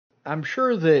I'm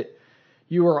sure that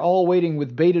you are all waiting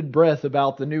with bated breath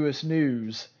about the newest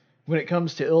news when it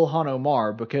comes to Ilhan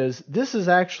Omar, because this is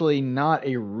actually not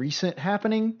a recent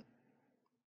happening,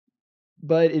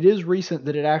 but it is recent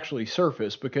that it actually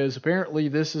surfaced because apparently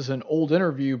this is an old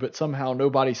interview, but somehow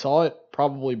nobody saw it,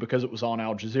 probably because it was on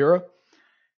Al Jazeera.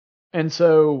 And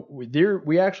so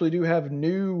we actually do have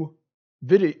new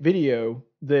video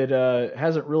that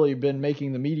hasn't really been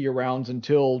making the media rounds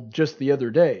until just the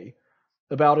other day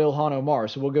about Ilhan Omar.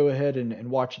 So we'll go ahead and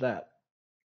watch that.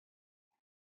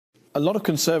 A lot of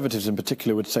conservatives in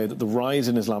particular would say that the rise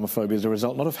in Islamophobia is a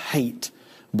result not of hate,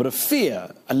 but of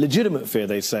fear, a legitimate fear,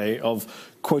 they say,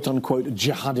 of quote-unquote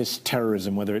jihadist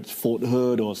terrorism, whether it's Fort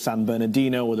Hood or San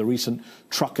Bernardino or the recent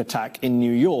truck attack in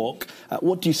New York.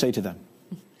 What do you say to them?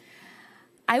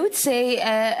 I would say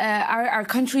our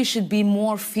country should be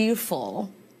more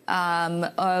fearful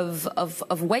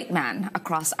of white men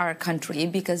across our country,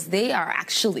 because they are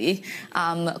actually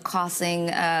causing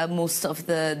most of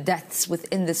the deaths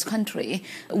within this country.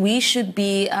 We should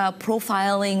be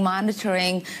profiling,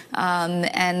 monitoring,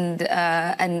 and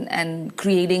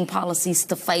creating policies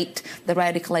to fight the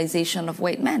radicalization of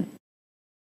white men.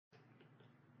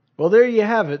 Well, there you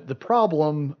have it. The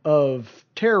problem of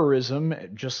terrorism,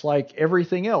 just like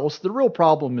everything else, the real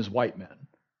problem is white men.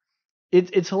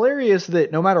 It's hilarious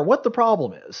that no matter what the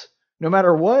problem is, no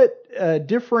matter what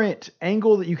different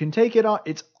angle that you can take it on,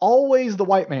 it's always the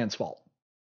white man's fault.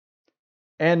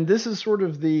 And this is sort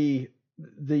of the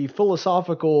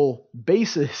philosophical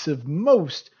basis of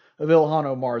most of Ilhan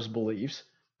Omar's beliefs.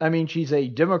 I mean, she's a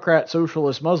Democrat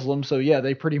socialist Muslim, so yeah,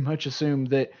 they pretty much assume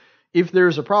that if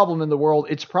there's a problem in the world,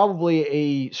 it's probably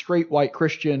a straight white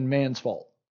Christian man's fault.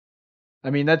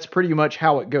 I mean, that's pretty much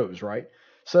how it goes, right?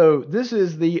 So this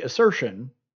is the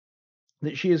assertion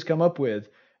that she has come up with.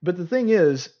 But the thing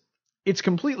is, it's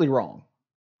completely wrong.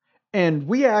 And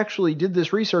we actually did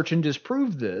this research and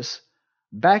disproved this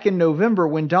back in November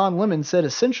when Don Lemon said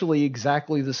essentially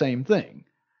exactly the same thing.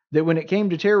 That when it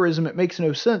came to terrorism, it makes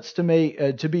no sense to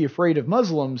be afraid of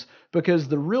Muslims because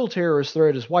the real terrorist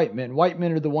threat is white men. White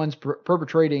men are the ones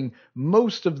perpetrating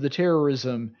most of the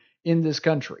terrorism in this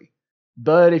country.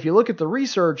 But if you look at the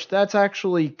research, that's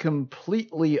actually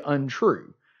completely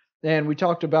untrue. And we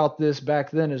talked about this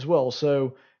back then as well.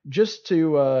 So just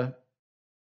to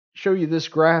show you this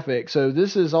graphic. So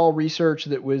this is all research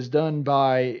that was done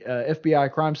by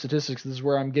FBI Crime Statistics. This is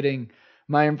where I'm getting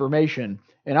my information.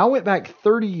 And I went back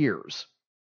 30 years.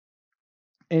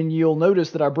 And you'll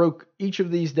notice that I broke each of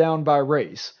these down by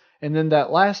race. And then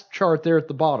that last chart there at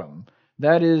the bottom,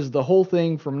 that is the whole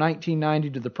thing from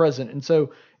 1990 to the present. And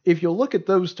so if you'll look at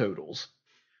those totals,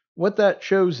 what that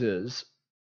shows is,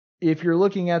 if you're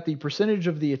looking at the percentage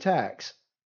of the attacks,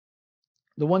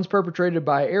 the ones perpetrated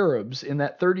by Arabs in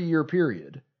that 30-year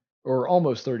period, or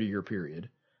almost 30-year period,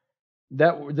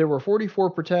 that there were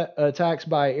 44 attacks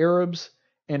by Arabs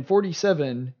and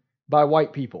 47 by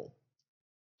white people.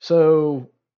 So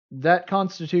that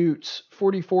constitutes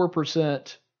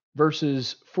 44%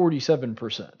 versus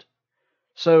 47%.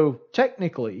 So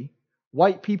technically,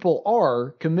 white people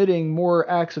are committing more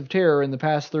acts of terror in the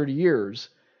past 30 years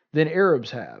than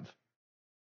Arabs have.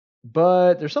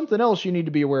 But there's something else you need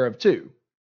to be aware of too.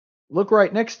 Look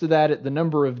right next to that at the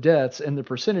number of deaths and the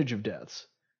percentage of deaths.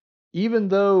 Even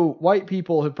though white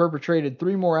people have perpetrated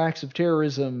 3 more acts of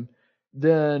terrorism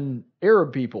than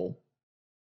Arab people,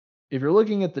 if you're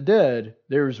looking at the dead,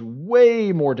 there's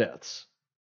way more deaths.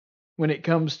 When it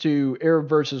comes to Arab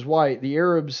versus white, the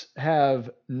Arabs have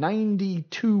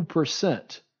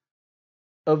 92%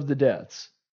 of the deaths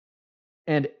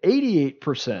and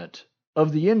 88%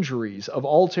 of the injuries of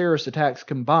all terrorist attacks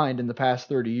combined in the past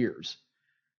 30 years.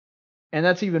 And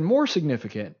that's even more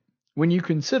significant when you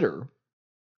consider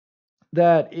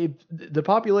that if the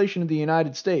population of the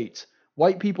United States,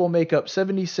 white people make up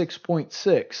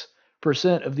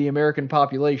 76.6% of the American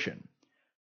population.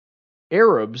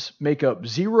 Arabs make up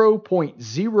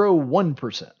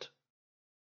 0.01%,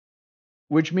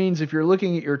 which means if you're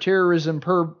looking at your terrorism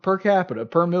per capita,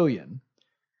 per million,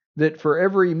 that for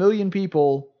every million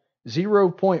people,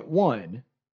 0.1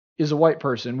 is a white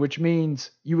person, which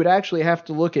means you would actually have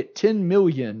to look at 10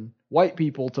 million white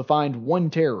people to find one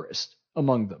terrorist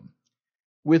among them.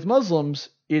 With Muslims,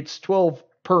 it's 12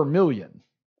 per million.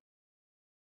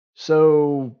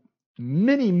 So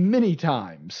many, many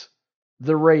times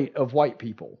the rate of white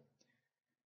people.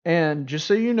 And just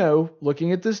so you know,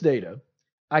 looking at this data,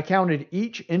 I counted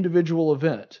each individual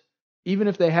event, even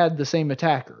if they had the same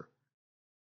attacker.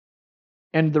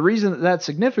 And the reason that that's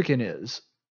significant is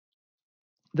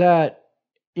that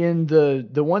in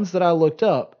the ones that I looked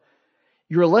up,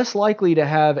 you're less likely to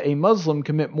have a Muslim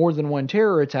commit more than one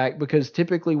terror attack because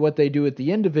typically what they do at the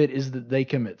end of it is that they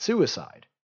commit suicide.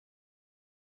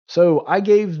 So I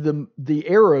gave the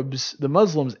Arabs, the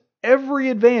Muslims, every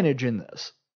advantage in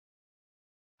this.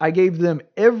 I gave them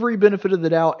every benefit of the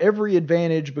doubt, every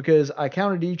advantage, because I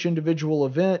counted each individual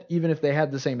event, even if they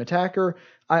had the same attacker.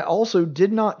 I also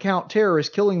did not count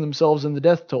terrorists killing themselves in the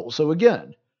death toll. So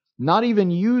again, not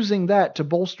even using that to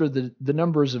bolster the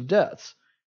numbers of deaths.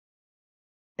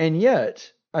 And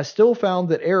yet, I still found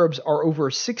that Arabs are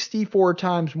over 64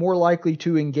 times more likely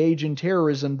to engage in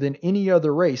terrorism than any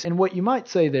other race. And what you might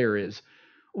say there is,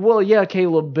 well, yeah,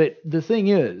 Caleb, but the thing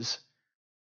is,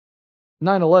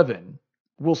 9/11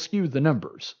 will skew the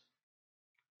numbers.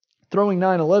 Throwing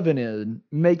 9/11 in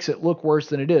makes it look worse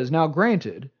than it is. Now,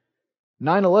 granted,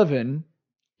 9/11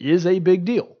 is a big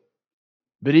deal.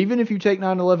 But even if you take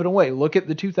 9/11 away, look at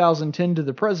the 2010 to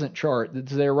the present chart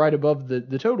that's there right above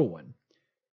the total one.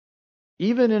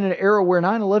 Even in an era where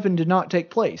 9/11 did not take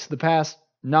place, the past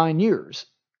 9 years,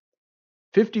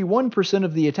 51%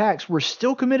 of the attacks were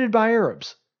still committed by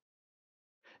Arabs.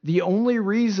 The only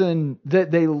reason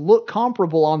that they look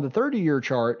comparable on the 30-year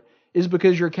chart is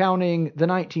because you're counting the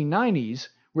 1990s,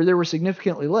 where there were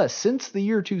significantly less. Since the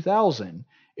year 2000,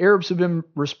 Arabs have been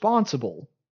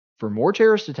responsible for more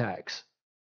terrorist attacks,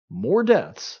 more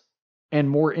deaths, and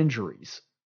more injuries.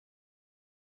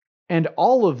 And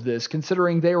all of this,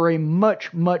 considering they are a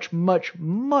much, much, much,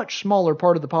 much smaller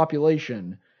part of the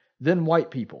population than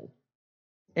white people.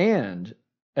 And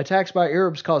attacks by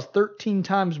Arabs cause 13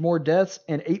 times more deaths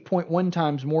and 8.1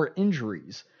 times more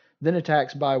injuries than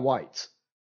attacks by whites.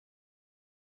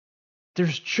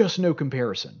 There's just no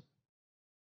comparison.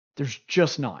 There's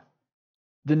just not.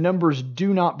 The numbers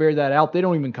do not bear that out. They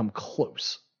don't even come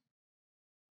close.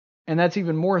 And that's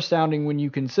even more astounding when you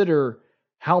consider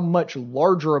how much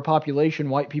larger a population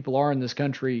white people are in this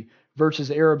country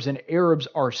versus Arabs, and Arabs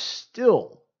are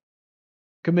still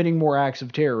committing more acts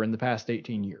of terror in the past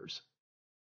 18 years.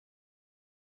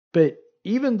 But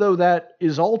even though that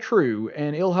is all true,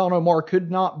 and Ilhan Omar could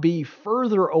not be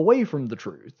further away from the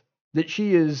truth, that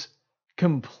she is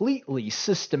completely,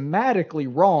 systematically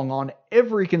wrong on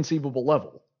every conceivable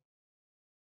level,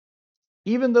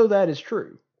 even though that is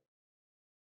true,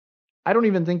 I don't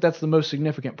even think that's the most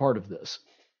significant part of this.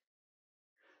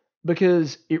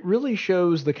 Because it really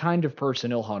shows the kind of person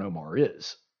Ilhan Omar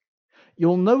is.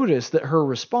 You'll notice that her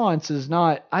response is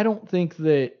not, I don't think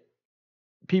that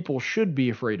people should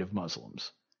be afraid of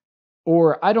Muslims,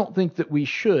 or I don't think that we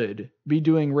should be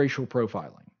doing racial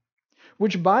profiling.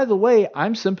 Which, by the way,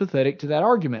 I'm sympathetic to that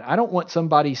argument. I don't want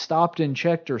somebody stopped and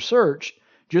checked or searched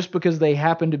just because they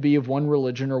happen to be of one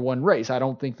religion or one race. I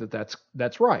don't think that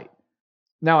that's right.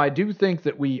 Now, I do think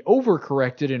that we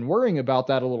overcorrected in worrying about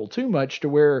that a little too much to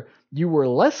where you were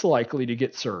less likely to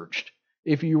get searched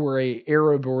if you were an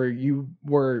Arab or you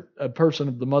were a person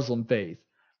of the Muslim faith,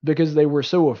 because they were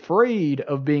so afraid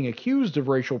of being accused of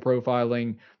racial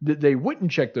profiling that they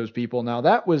wouldn't check those people. Now,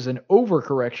 that was an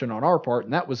overcorrection on our part,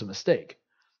 and that was a mistake.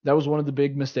 That was one of the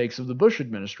big mistakes of the Bush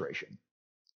administration.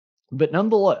 But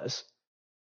nonetheless,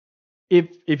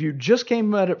 if you just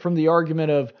came at it from the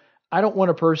argument of, I don't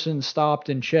want a person stopped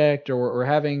and checked or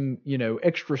having,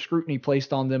 extra scrutiny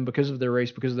placed on them because of their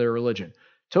race, because of their religion.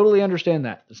 Totally understand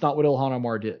that. That's not what Ilhan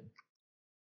Omar did.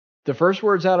 The first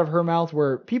words out of her mouth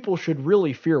were, people should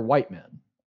really fear white men.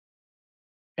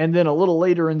 And then a little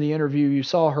later in the interview, you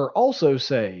saw her also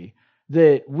say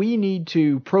that we need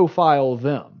to profile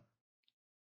them.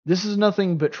 This is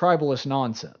nothing but tribalist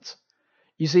nonsense.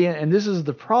 You see, and this is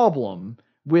the problem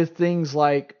with things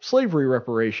like slavery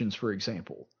reparations, for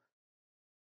example.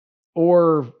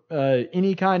 Or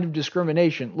any kind of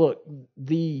discrimination. Look,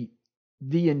 the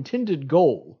intended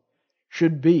goal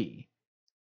should be,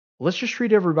 let's just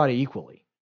treat everybody equally.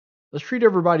 Let's treat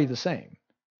everybody the same.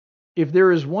 If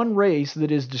there is one race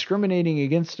that is discriminating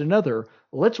against another,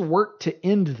 let's work to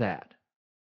end that.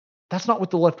 That's not what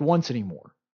the left wants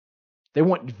anymore. They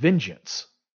want vengeance.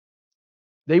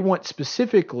 They want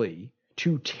specifically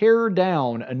to tear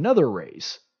down another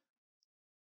race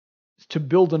to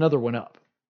build another one up.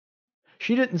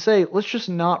 She didn't say, let's just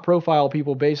not profile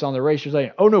people based on their race. She's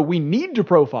saying, oh no, we need to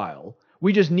profile.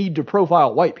 We just need to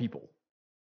profile white people.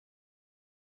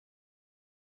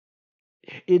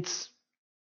 It's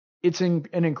an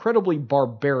incredibly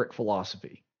barbaric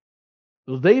philosophy.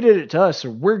 They did it to us, so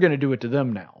we're going to do it to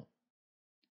them now.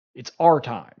 It's our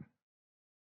time.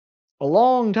 A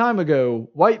long time ago,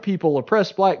 white people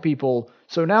oppressed black people,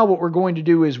 so now what we're going to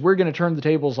do is we're going to turn the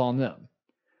tables on them.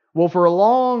 Well, for a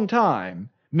long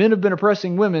time, men have been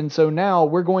oppressing women, so now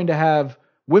we're going to have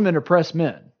women oppress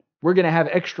men. We're going to have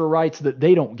extra rights that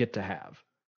they don't get to have.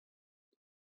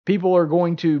 People are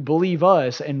going to believe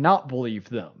us and not believe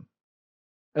them,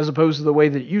 as opposed to the way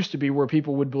that it used to be where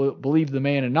people would believe the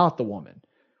man and not the woman.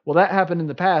 Well, that happened in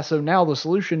the past, so now the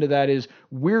solution to that is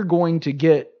we're going to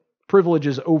get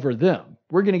privileges over them.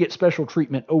 We're going to get special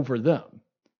treatment over them.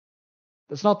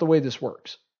 That's not the way this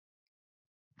works.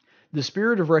 The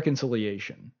spirit of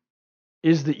reconciliation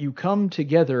is that you come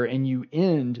together and you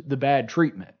end the bad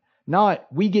treatment, not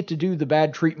we get to do the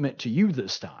bad treatment to you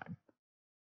this time.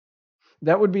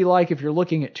 That would be like if you're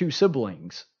looking at two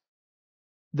siblings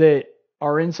that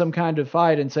are in some kind of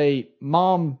fight and say,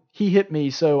 Mom, he hit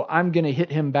me, so I'm going to hit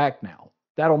him back now.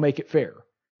 That'll make it fair.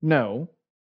 No,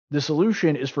 the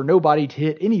solution is for nobody to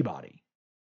hit anybody.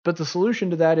 But the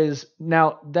solution to that is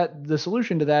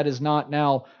not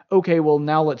now, okay, well,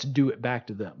 now let's do it back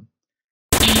to them.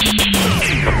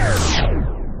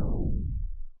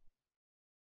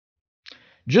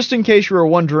 Just in case you were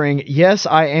wondering, yes,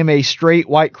 I am a straight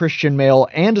white Christian male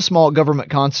and a small government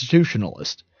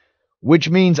constitutionalist, which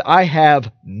means I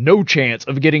have no chance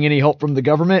of getting any help from the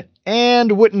government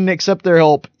and wouldn't accept their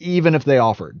help even if they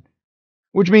offered.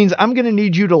 Which means I'm going to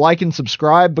need you to like and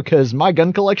subscribe because my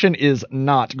gun collection is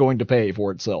not going to pay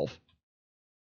for itself.